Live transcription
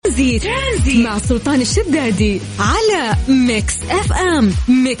ترانزيت مع سلطان الشدادي على ميكس اف ام.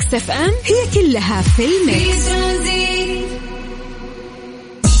 ميكس اف ام هي كلها في الميكس.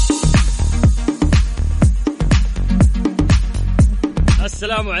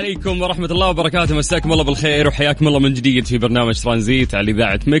 السلام عليكم ورحمة الله وبركاته، مساكم الله بالخير وحياكم الله من جديد في برنامج ترانزيت على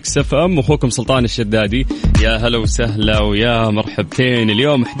إذاعة ميكس اف ام. أخوكم سلطان الشدادي، يا هلا وسهلا ويا مرحبتين.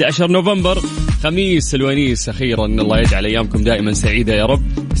 اليوم 11 نوفمبر، خميس الونيس. أخيرا الله يجعل أيامكم دائما سعيدة يا رب.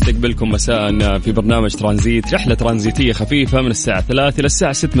 استقبلكم مساء في برنامج ترانزيت، رحلة ترانزيتية خفيفة من الساعة 3 إلى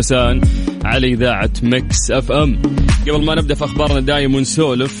الساعة 6 مساء على إذاعة ميكس اف ام. قبل ما نبدأ في أخبارنا دايم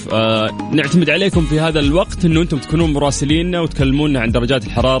ونسولف، نعتمد عليكم في هذا الوقت أنه أنتم تكونون مراسليننا وتكلمونا عن درجات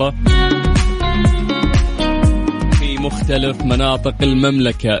الحرارة في مختلف مناطق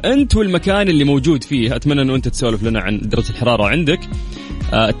المملكة، أنت والمكان اللي موجود فيه. أتمنى أنه أنت تسولف لنا عن درجة الحرارة عندك.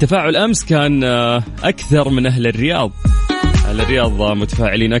 التفاعل أمس كان أكثر من أهل الرياض. أهل الرياض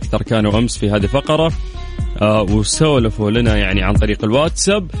متفاعلين أكثر كانوا أمس في هذه الفقرة، وسولفوا لنا يعني عن طريق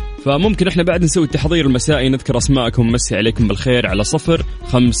الواتساب. فممكن احنا بعد نسوي التحضير المسائي، نذكر اسماءكم، مسي عليكم بالخير على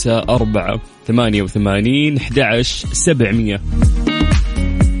 0548811700.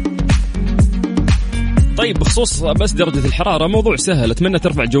 طيب بخصوص بس درجة الحرارة، موضوع سهل. أتمنى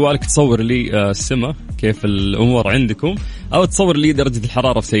ترفع جوالك تصور لي السماء كيف الأمور عندكم، أو تصور لي درجة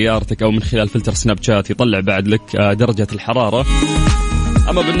الحرارة في سيارتك، أو من خلال فلتر سناب شات يطلع بعد لك درجة الحرارة.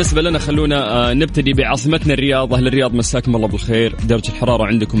 أما بالنسبة لنا خلونا نبتدي بعاصمتنا الرياض. أهل الرياض مساكم الله بالخير. درجة الحرارة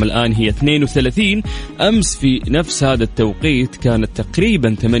عندكم الآن هي 32. أمس في نفس هذا التوقيت كانت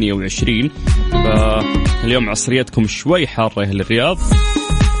تقريبا 28. فاليوم عصريتكم شوي حارة أهل الرياض.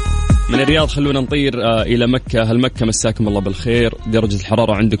 من الرياض خلونا نطير إلى مكة. أهل مكة مساكم الله بالخير. درجة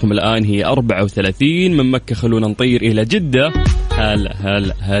الحرارة عندكم الآن هي 34. من مكة خلونا نطير إلى جدة.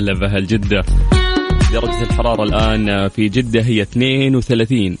 هلا بأهل جدة. درجة الحرارة الآن في جدة هي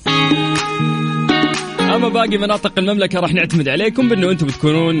 32. أما باقي مناطق المملكة راح نعتمد عليكم بأنه أنتم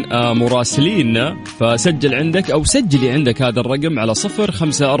بتكونون مراسلين. فسجل عندك أو سجلي عندك هذا الرقم على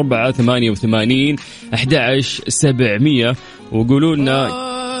 0548811700 وقولوا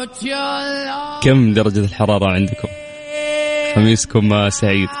لنا كم درجة الحرارة عندكم. خميسكم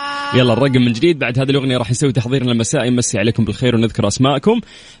سعيد. يلا الرقم من جديد. بعد هذه الأغنية راح نسوي تحضيرنا المسائي. نمسي عليكم بالخير ونذكر أسماءكم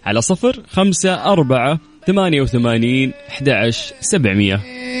على 0548811700.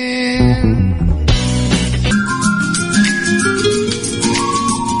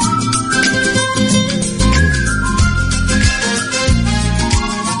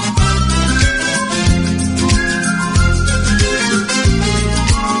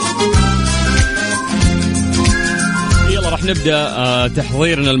 نبدأ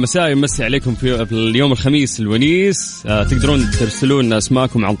تحضيرنا المسائي. مسي عليكم في اليوم الخميس الونيس. تقدرون ترسلون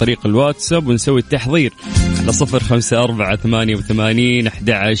أسماءكم عن طريق الواتساب ونسوي التحضير على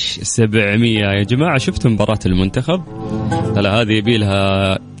 0548811700. يا جماعة شفتوا مباراة المنتخب؟ لا هذه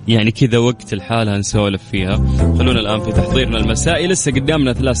يبيلها يعني كذا وقت الحالة نسولف فيها. خلونا الآن في تحضيرنا المسائي، لسه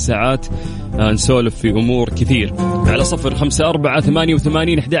قدامنا 3 ساعات نسولف في أمور كثير. على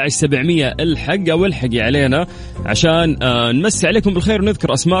 0548811700 الحق علينا عشان نمسي عليكم بالخير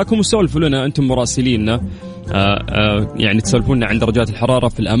ونذكر أسماءكم وسولفوا لنا أنتم مراسليننا. يعني تسولفونا عن درجات الحرارة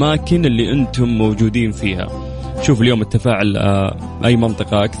في الأماكن اللي أنتم موجودين فيها. شوف اليوم التفاعل أي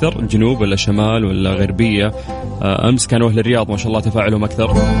منطقة أكثر، جنوب ولا شمال ولا غربية؟ أمس كانوا أهل الرياض ما شاء الله تفاعلهم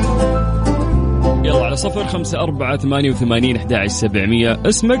أكثر. يلا على 0548811700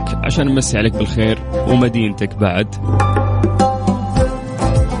 اسمك عشان نمسي عليك بالخير ومدينتك بعد.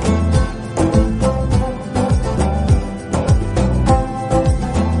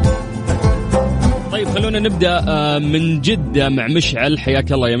 خلونا نبدأ من جدة مع مشعل.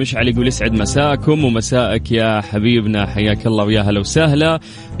 حياك الله يا مشعل، يقول يسعد مساكم ومساءك يا حبيبنا. حياك الله ويا هلا وسهلا.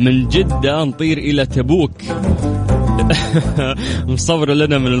 من جدة نطير إلى تبوك. مصور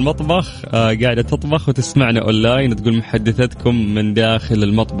لنا من المطبخ، قاعدة تطبخ وتسمعنا أونلاين، تقول محدثتكم من داخل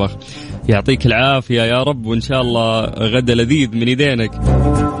المطبخ. يعطيك العافية يا رب، وإن شاء الله غدا لذيذ من يدينك.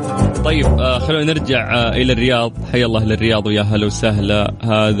 طيب خلونا نرجع إلى الرياض. حيا الله للرياض ويا هلا وسهلا.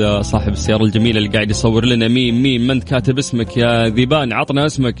 هذا صاحب السيارة الجميلة اللي قاعد يصور لنا ميم من كاتب اسمك يا ذيبان، عطنا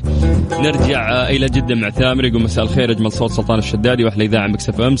اسمك. نرجع إلى جدة مع ثامر، يقول مساء الخير، أجمل صوت سلطان الشدادي وأحلى إذاعة ميكس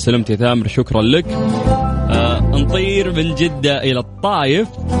اف ام. سلمت يا ثامر، شكرا لك. نطير من جدة إلى الطايف.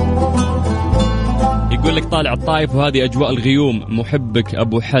 يقول لك طالع الطايف وهذه أجواء الغيوم، محبك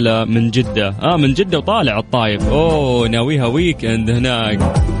أبو حلا من جدة. من جدة وطالع الطايف. ناويها ويكند هناك.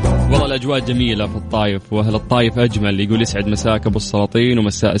 والله الأجواء جميلة في الطايف وأهل الطايف أجمل. يقول يسعد مساك أبو السلاطين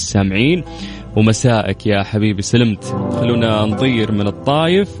ومساء السامعين ومساءك يا حبيبي. سلمت. خلونا نطير من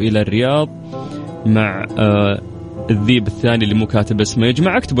الطايف إلى الرياض مع الذيب الثاني اللي مو كاتب اسمه. يا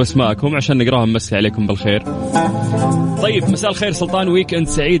جماعة اكتبوا اسماءكم عشان نقراهم، مسي عليكم بالخير. طيب مساء الخير سلطان، ويك اند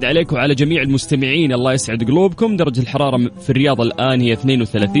سعيد عليكم وعلى جميع المستمعين، الله يسعد قلوبكم. درجة الحرارة في الرياض الآن هي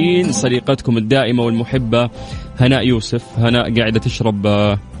 32. صديقتكم الدائمة والمحبة هناء يوسف. هناء قاعدة تشرب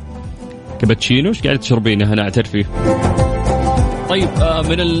كابتشينو. ايش قاعدة تشربين هناء؟ اعترفي. طيب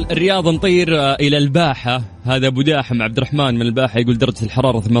من الرياض نطير إلى الباحة. هذا أبو داحم عبد الرحمن من الباحة يقول درجة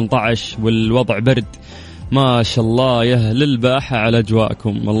الحرارة 18 والوضع برد. ما شاء الله يا أهل الباحة على أجواءكم،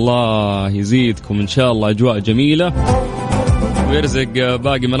 الله يزيدكم إن شاء الله أجواء جميلة ويرزق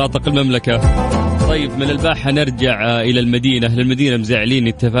باقي مناطق المملكة. طيب من الباحة نرجع إلى المدينة. أهل المدينة مزعلين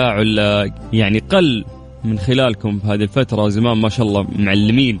التفاعل يعني قل من خلالكم هذه الفترة، زمان ما شاء الله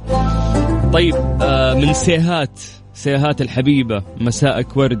معلمين. طيب من سيهات الحبيبة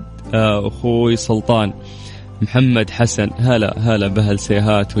مساءك ورد أخوي سلطان محمد حسن. هلا بهل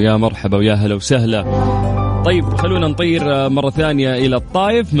سيهات ويا مرحبا ويا هلا وسهلا. طيب خلونا نطير مرة ثانية إلى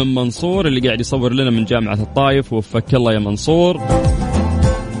الطايف من منصور اللي قاعد يصور لنا من جامعة الطايف، وفك الله يا منصور.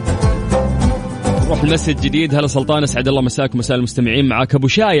 روح المسجد جديد. هلا سلطان اسعد الله مساك مساء المستمعين. معاك ابو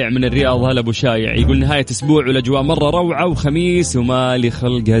شايع من الرياض. هلا ابو شايع يقول نهاية اسبوع والاجواء مرة روعة وخميس وما لي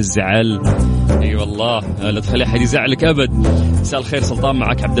خلق الزعل. اي والله لا تخلي احد يزعلك ابد. مساء الخير سلطان،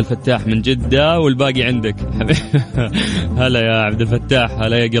 معك عبد الفتاح من جدة والباقي عندك. هلا يا عبد الفتاح،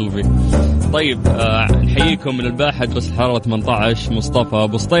 هلا يا قلبي. طيب نحييكم من الباحة. درجة الحرارة 18. مصطفى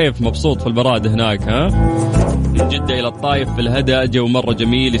ابو سطيف مبسوط في البراد هناك. من جدة إلى الطايف في الهدى، جو مرة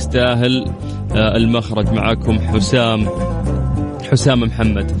جميل يستاهل المخرج. معاكم حسام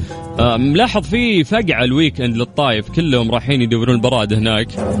محمد. ملاحظ فيه فقعة الويك اند للطايف، كلهم رايحين يدورون البراد هناك.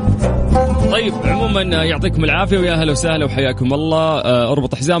 طيب عموما يعطيكم العافية ويا هلا وسهلا وحياكم الله.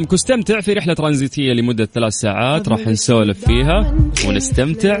 اربط حزامك واستمتع في رحلة ترانزيتية لمدة 3 ساعات راح نسولف فيها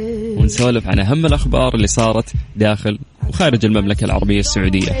ونستمتع ونسولف عن أهم الأخبار اللي صارت داخل وخارج المملكة العربية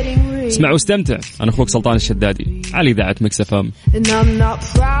السعودية. اسمع واستمتع. أنا أخوك سلطان الشدادي على إذاعة ميكس اف ام.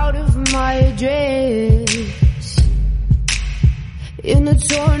 In a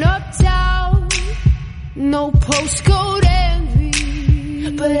torn up town, no postcode envy,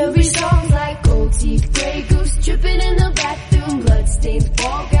 but every song's like gold teeth, grey goose dripping in the bathroom, bloodstains,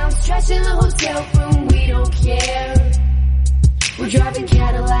 ball gowns, trash in the hotel room. We don't care. We're driving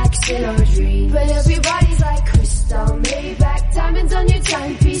Cadillacs in our dreams, but everybody's like crystal, Maybach, diamonds on your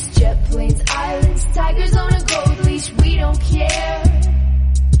timepiece, jet planes, islands, tigers on a gold leash. We don't care.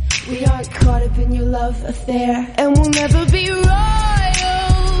 We aren't caught up in your love affair, and we'll never be royal.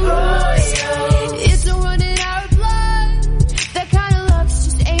 It's a run in our blood. That kind of luck's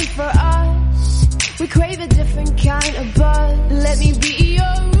just ain't for us. We crave a different kind of buzz. Let me be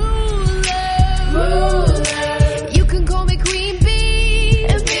your ruler. You can call me Queen Bee,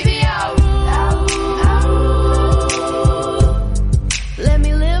 and baby I'll rule. Let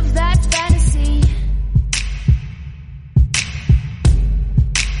me live that fantasy.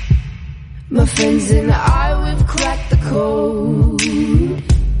 My friends and I, we've cracked the code.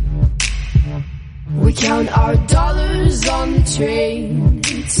 We count our dollars on the train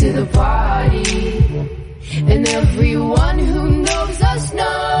to the party, and everyone who knows us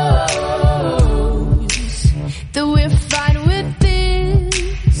knows that we're fine with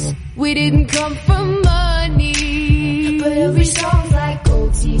this. We didn't come from money, but every song's like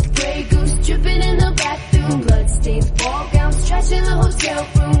gold teeth, grey goose dripping in the bathroom, bloodstains, ball gowns, trash in the hotel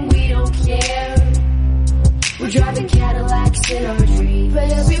room. We don't care. We're driving Cadillacs in our dreams, but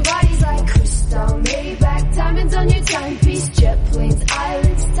everybody's like crystal, Maybach, diamonds on your timepiece, jet planes,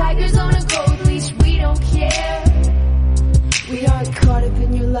 islands, tigers on a gold leash. We don't care. We aren't caught up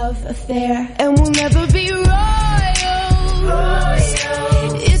in your love affair, and we'll never be royal.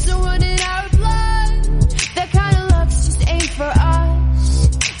 It's a run in our blood. That kind of luck's just ain't for us.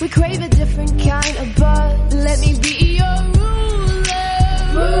 We crave a different kind of buzz. Let me be your ruler.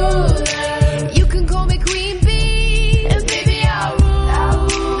 You can call me Queen Bee, and baby I'll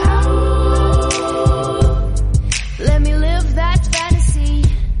rule. Let me live that fantasy.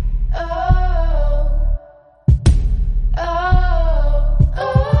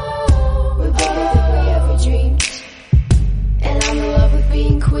 We're better than we ever dreamed, and I'm in love with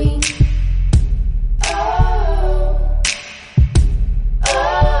being queen.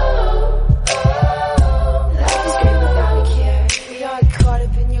 Life is great without a care. We aren't caught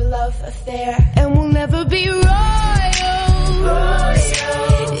up in your love affair, and we'll never be royal.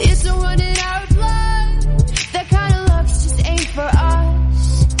 It's a run in our blood. That kind of luck's just ain't for us.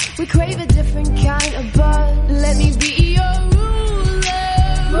 We crave a different kind of buzz. Let me be your ruler.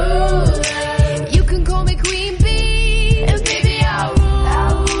 You can call me Queen Bee, and baby I'll rule.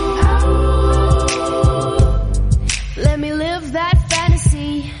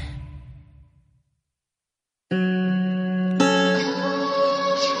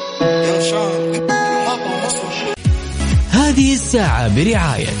 هذه الساعة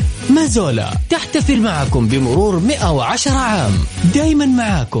برعاية مازولا، تحتفل معكم بمرور 110 عام، دايما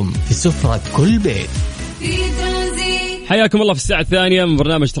معاكم في سفرة كل بيت. حياكم الله في الساعة الثانية من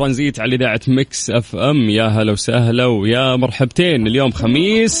برنامج ترانزيت على إذاعة ميكس اف ام. يا هلا وسهلا ويا مرحبتين. اليوم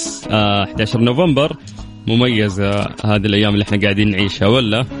خميس 11 نوفمبر، مميزة هذه الأيام اللي احنا قاعدين نعيشها،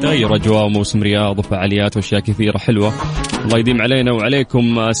 ولا تغير أجواء وموسم رياض وفعاليات وأشياء كثيرة حلوة. الله يديم علينا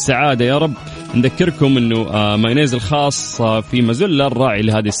وعليكم السعادة يا رب. نذكركم أنه مايونيز الخاص في مازولا الراعي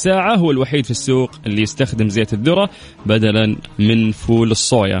لهذه الساعة هو الوحيد في السوق اللي يستخدم زيت الذرة بدلا من فول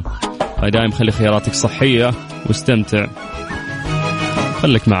الصويا. دائما خلي خياراتك صحية واستمتع.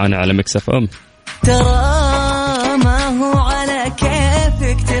 خليك معنا على ميكس اف ام. ترى ما هو على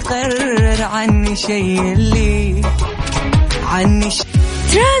كيفك تقرر عني شيء اللي عني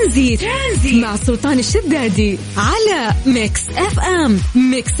ترانزيت مع سلطان الشدادي على ميكس اف ام.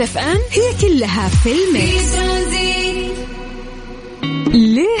 ميكس اف ام هي كلها في الميكس.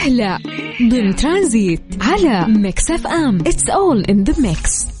 ليه لا ضمن ترانزيت على ميكس اف ام. It's all in the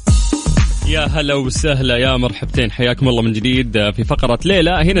mix. يا هلا وسهلا يا مرحبتين، حياكم الله من جديد في فقرة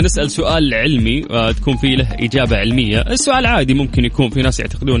ليلة. هنا نسأل سؤال علمي تكون فيه له إجابة علمية. السؤال عادي، ممكن يكون في ناس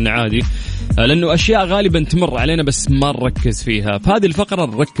يعتقدون أنه عادي لأنه أشياء غالبا تمر علينا بس ما نركز فيها. فهذه الفقرة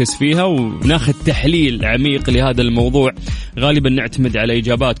نركز فيها وناخذ تحليل عميق لهذا الموضوع. غالبا نعتمد على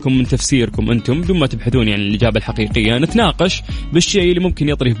إجاباتكم من تفسيركم أنتم بدون ما تبحثون يعني الإجابة الحقيقية. نتناقش بالشيء اللي ممكن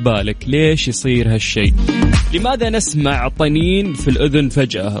يطري في بالك. ليش يصير هالشيء؟ لماذا نسمع طنين في الأذن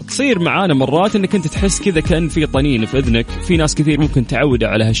فجأة؟ تصير معانا مرات أنك أنت تحس كذا كأن في طنين في أذنك. في ناس كثير ممكن تعود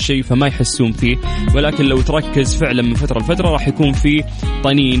على هالشيء فما يحسون فيه، ولكن لو تركز فعلا من فترة لفترة راح يكون في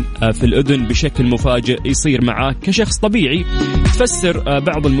طنين في الأذن بشكل مفاجئ يصير معك كشخص طبيعي. تفسر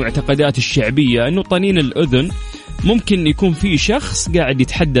بعض المعتقدات الشعبية أنه طنين الأذن ممكن يكون في شخص قاعد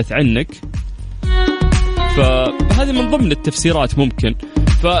يتحدث عنك، فهذه من ضمن التفسيرات ممكن.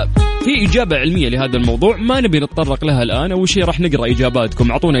 ففي إجابة علمية لهذا الموضوع ما نبي نتطرق لها الآن. أول شيء راح نقرأ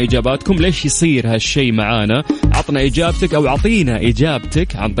إجاباتكم. أعطونا إجاباتكم ليش يصير هالشيء معانا. أعطنا إجابتك أو أعطينا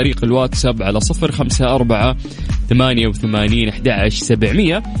إجابتك عن طريق الواتساب على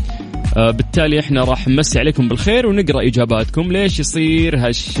 0548811700. بالتالي احنا راح نمسي عليكم بالخير ونقرأ إجاباتكم. ليش يصير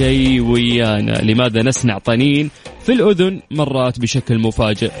هالشيء ويانا؟ لماذا نسمع طنين في الأذن مرات بشكل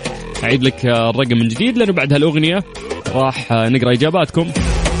مفاجئ؟ أعيد لك الرقم من جديد لأنه بعد هالأغنية راح نقرأ إجاباتكم.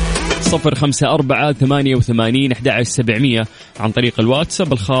 0548811700 عن طريق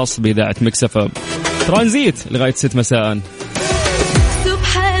الواتساب الخاص بإذاعة ميكس اف ام. ترانزيت لغاية 6 مساء.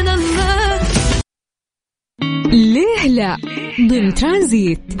 سبحان الله. ليه لا ضمن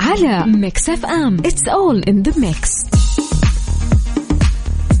ترانزيت على ميكس اف ام. It's all in the mix.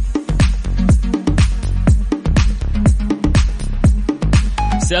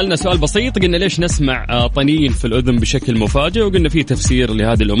 سألنا سؤال بسيط، قلنا ليش نسمع طنين في الأذن بشكل مفاجئ، وقلنا فيه تفسير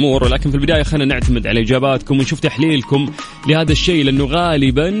لهذه الأمور. ولكن في البداية خلينا نعتمد على إجاباتكم ونشوف تحليلكم لهذا الشيء، لأنه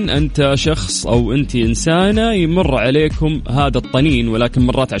غالبا أنت شخص أو أنت إنسانة يمر عليكم هذا الطنين، ولكن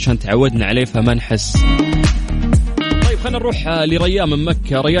مرات عشان تعودنا عليه فما نحس. طيب خلينا نروح لريان من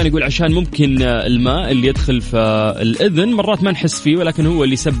مكة. ريان يقول عشان ممكن الماء اللي يدخل في الأذن مرات ما نحس فيه، ولكن هو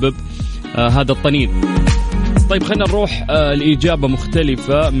اللي يسبب هذا الطنين. طيب خلينا نروح لإجابة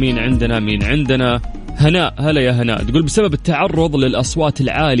مختلفة. مين عندنا هناء. هلا يا هناء. تقول بسبب التعرض للأصوات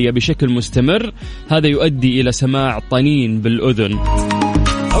العالية بشكل مستمر هذا يؤدي إلى سماع طنين بالأذن.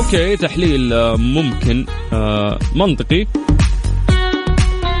 أوكي، تحليل ممكن منطقي.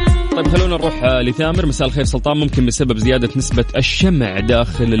 طيب خلونا نروح لثامر. مساء الخير سلطان. ممكن بسبب زيادة نسبة الشمع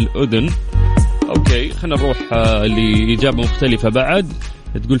داخل الأذن. أوكي، خلينا نروح لإجابة مختلفة بعد.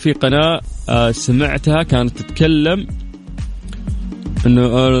 تقول في قناة سمعتها كانت تتكلم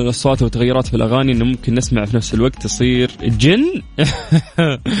انه الاصوات وتغيرات في الاغاني انه ممكن نسمع في نفس الوقت تصير جن.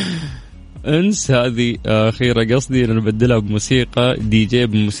 انسى هذه اخيره. قصدي انه نبدلها بموسيقى دي جي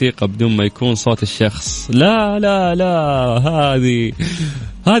بموسيقى بدون ما يكون صوت الشخص. لا لا لا،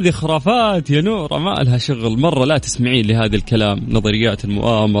 هذه خرافات يا نورة، ما لها شغل مرة. لا تسمعين لهذا الكلام، نظريات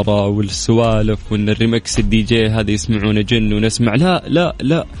المؤامرة والسوالف وان الريمكس الدي جي هذا يسمعون جن ونسمع. لا لا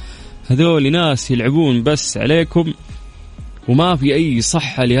لا، هذول ناس يلعبون بس عليكم وما في أي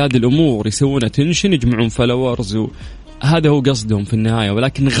صحة لهذه الأمور. يسوون تنشن، يجمعون فلورز، هذا هو قصدهم في النهاية،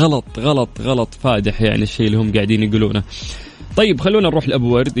 ولكن غلط غلط غلط فادح يعني الشيء اللي هم قاعدين يقولونه. طيب خلونا نروح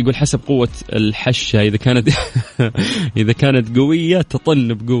لأبو ورد. يقول حسب قوة الحشة إذا كانت قوية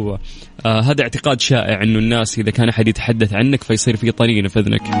تطن بقوة. هذا اعتقاد شائع إنه الناس إذا كان أحد يتحدث عنك فيصير في طنين في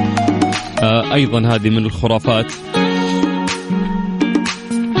أذنك. أيضا هذه من الخرافات.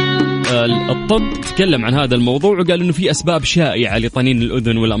 الطب تكلم عن هذا الموضوع وقال إنه في أسباب شائعة لطنين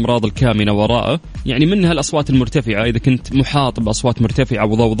الأذن والأمراض الكامنة وراءه، يعني منها الأصوات المرتفعة. إذا كنت محاط بأصوات مرتفعة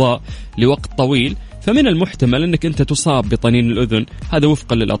وضوضاء لوقت طويل فمن المحتمل أنك أنت تصاب بطنين الأذن، هذا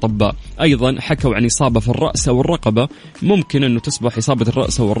وفقا للأطباء. أيضا حكوا عن إصابة في الرأس أو الرقبة، ممكن أنه تصبح إصابة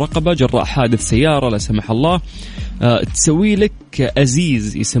الرأس أو الرقبة جراء حادث سيارة لا سمح الله، تسوي لك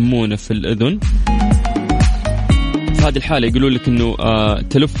أزيز يسمونه في الأذن. في هذه الحالة يقولوا لك أنه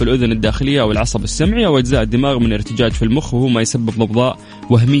تلف الأذن الداخلية أو العصب السمعي أو أجزاء الدماغ من ارتجاج في المخ، وهو ما يسبب ضوضاء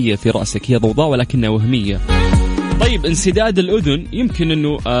وهمية في رأسك. هي ضوضاء ولكنها وهمية. طيب انسداد الأذن، يمكن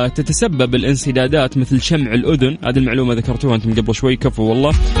أنه تتسبب الانسدادات مثل شمع الأذن، هذه المعلومة ذكرتوها أنتم قبل شوي، كفو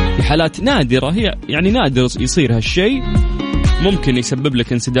والله، في حالات نادرة، هي يعني نادر يصير هالشيء، ممكن يسبب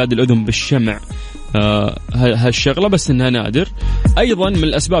لك انسداد الأذن بالشمع هالشغلة، بس إنها نادر. أيضا من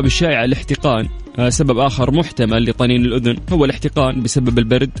الأسباب الشائعة الاحتقان، سبب آخر محتمل لطنين الأذن هو الاحتقان بسبب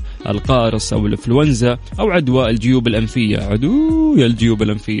البرد القارص أو الإنفلونزا أو عدوى الجيوب الأنفية، عدوى الجيوب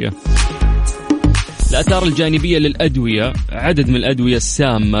الأنفية. الآثار الجانبية للأدوية، عدد من الأدوية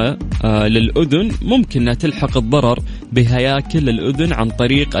السامة للأذن ممكن أنها تلحق الضرر بهياكل الأذن عن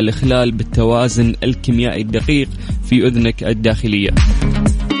طريق الإخلال بالتوازن الكيميائي الدقيق في أذنك الداخلية.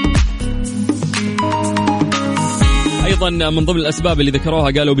 أيضا من ضمن الأسباب اللي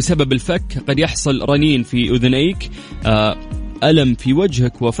ذكروها قالوا بسبب الفك قد يحصل رنين في أذنيك، ألم في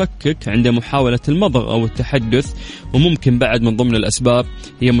وجهك وفكك عند محاولة المضغ أو التحدث. وممكن بعد من ضمن الأسباب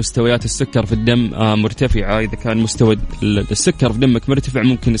هي مستويات السكر في الدم مرتفعة، إذا كان مستوى السكر في دمك مرتفع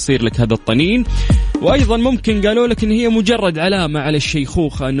ممكن يصير لك هذا الطنين. وأيضا ممكن قالوا لك إن هي مجرد علامة على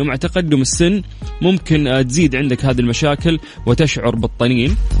الشيخوخة، أنه مع تقدم السن ممكن تزيد عندك هذه المشاكل وتشعر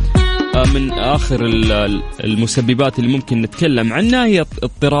بالطنين. من آخر المسببات اللي ممكن نتكلم عنها هي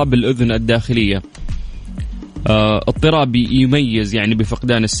اضطراب الأذن الداخلية. اضطراب يميز يعني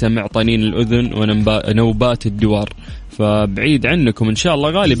بفقدان السمع، طنين الأذن ونوبات الدوار. فبعيد عنكم إن شاء الله،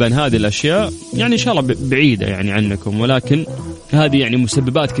 غالبا هذه الأشياء يعني إن شاء الله بعيدة يعني عنكم، ولكن هذه يعني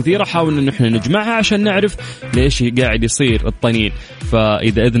مسببات كثيرة حاولنا إنه إحنا نجمعها عشان نعرف ليش قاعد يصير الطنين.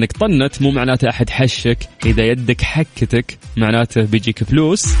 فإذا إذنك طنت مو معناته أحد حشك، إذا يدك حكتك معناته بيجيك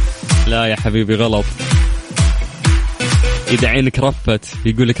فلوس، لا يا حبيبي غلط. إذا عينك رفت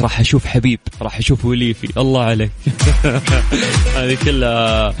يقول لك راح أشوف حبيب، راح أشوف وليفي، الله عليك. هذه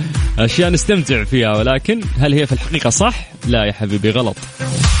كلها أشياء نستمتع فيها، ولكن هل هي في الحقيقة صح؟ لا يا حبيبي غلط.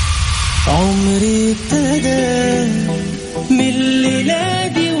 عمري ابتدى من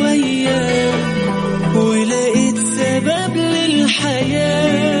ليلادي وياك ولقيت سبب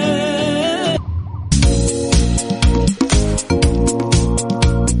للحياة.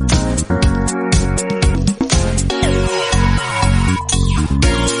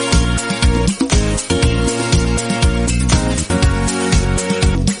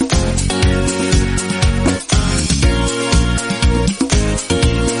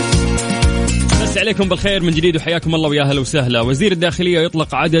 عليكم بالخير من جديد وحياكم الله ويا هلا وسهلا. وزير الداخلية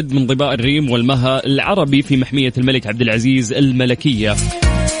يطلق عدد من ظباء الريم والمها العربي في محمية الملك عبد العزيز الملكية.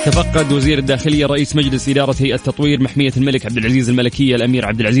 تفقد وزير الداخلية رئيس مجلس إدارة هيئة تطوير محمية الملك عبد العزيز الملكية الأمير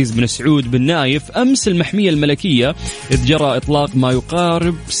عبد العزيز بن سعود بن نايف أمس المحمية الملكية، إذ جرى إطلاق ما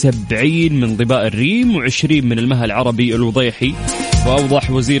يقارب 70 من ظباء الريم و20 من المها العربي الوضيحي.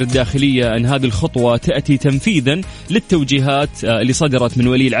 وأوضح وزير الداخلية أن هذه الخطوة تأتي تنفيذا للتوجيهات اللي صدرت من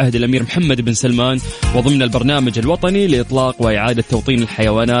ولي العهد الأمير محمد بن سلمان وضمن البرنامج الوطني لإطلاق وإعادة توطين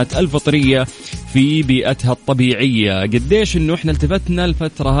الحيوانات الفطرية في بيئتها الطبيعية. قديش إنه إحنا التفتنا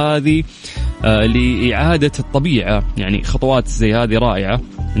الفترة هذه لإعادة الطبيعة، يعني خطوات زي هذه رائعة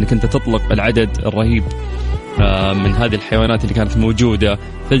إنك أنت تطلق العدد الرهيب من هذه الحيوانات اللي كانت موجودة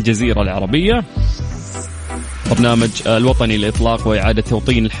في الجزيرة العربية. برنامج الوطني لإطلاق وإعادة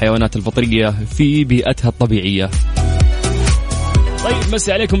توطين الحيوانات الفطرية في بيئتها الطبيعية. طيب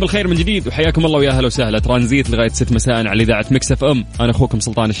مسي عليكم بالخير من جديد وحياكم الله ويا هلا وسهلا. ترانزيت لغاية 6 مساء على إذاعة ميكس اف ام. أنا أخوكم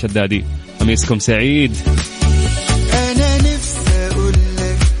سلطان الشدادي، خميسكم سعيد. أنا نفسي أقول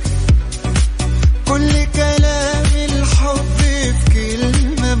لك كل كلام الحب في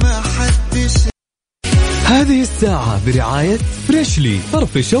كلمة ما حدش. هذه الساعة برعاية فريشلي،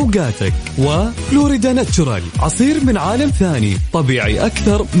 طرف شوقاتك، وفلوريدا ناتشورال، عصير من عالم ثاني، طبيعي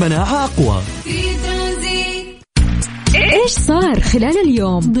أكثر، مناعة أقوى. إيش صار خلال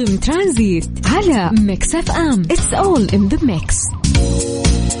اليوم ضمن ترانزيت على ميكس اف ام. It's all in the mix.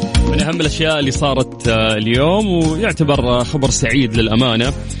 من أهم الأشياء اللي صارت اليوم ويعتبر خبر سعيد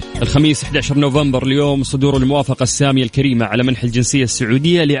للأمانة، الخميس 11 نوفمبر اليوم صدور الموافقة السامية الكريمة على منح الجنسية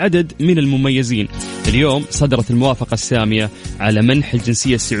السعودية لعدد من المميزين. اليوم صدرت الموافقة السامية على منح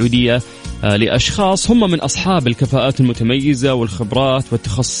الجنسية السعودية لأشخاص هم من أصحاب الكفاءات المتميزة والخبرات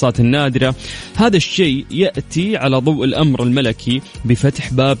والتخصصات النادرة. هذا الشيء يأتي على ضوء الأمر الملكي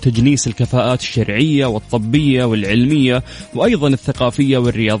بفتح باب تجنيس الكفاءات الشرعية والطبية والعلمية وأيضا الثقافية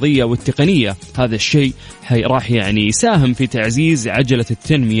والرياضية والتقنية. هذا الشيء راح يعني يساهم في تعزيز عجلة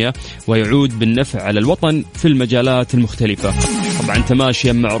التنمية ويعود بالنفع على الوطن في المجالات المختلفة. طبعا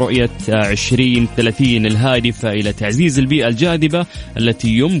تماشيا مع رؤية 2030 الهادفة إلى تعزيز البيئة الجاذبة التي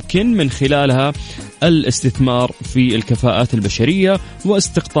يمكن من خلالها الاستثمار في الكفاءات البشرية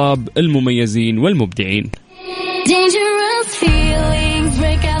واستقطاب المميزين والمبدعين.